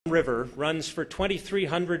River runs for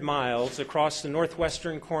 2,300 miles across the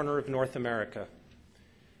northwestern corner of North America.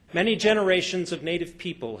 Many generations of Native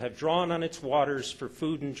people have drawn on its waters for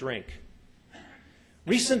food and drink.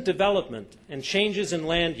 Recent development and changes in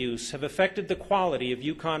land use have affected the quality of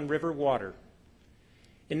Yukon River water.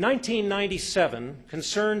 In 1997,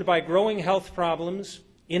 concerned by growing health problems,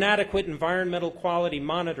 inadequate environmental quality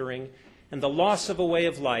monitoring, and the loss of a way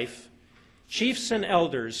of life, chiefs and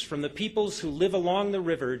elders from the peoples who live along the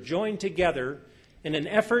river joined together in an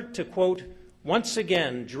effort to, quote, once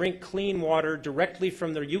again drink clean water directly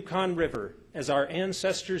from the Yukon River, as our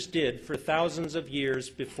ancestors did for thousands of years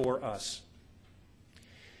before us.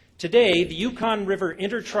 Today, the Yukon River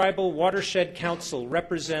Intertribal Watershed Council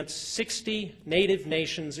represents 60 Native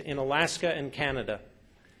nations in Alaska and Canada,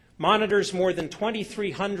 monitors more than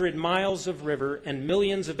 2,300 miles of river and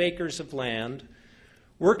millions of acres of land,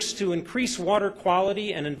 works to increase water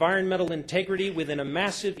quality and environmental integrity within a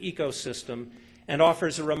massive ecosystem, and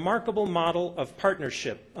offers a remarkable model of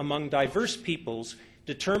partnership among diverse peoples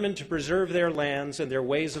determined to preserve their lands and their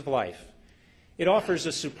ways of life. It offers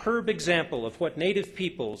a superb example of what Native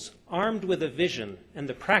peoples, armed with a vision and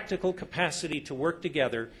the practical capacity to work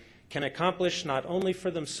together, can accomplish not only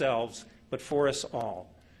for themselves, but for us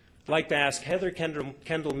all. I'd like to ask Heather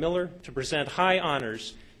Kendall Miller to present high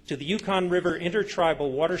honors to the Yukon River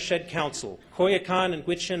Intertribal Watershed Council, Koyukon and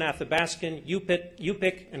Gwich'in, Athabaskan,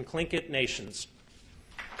 Yupik, and Tlingit nations.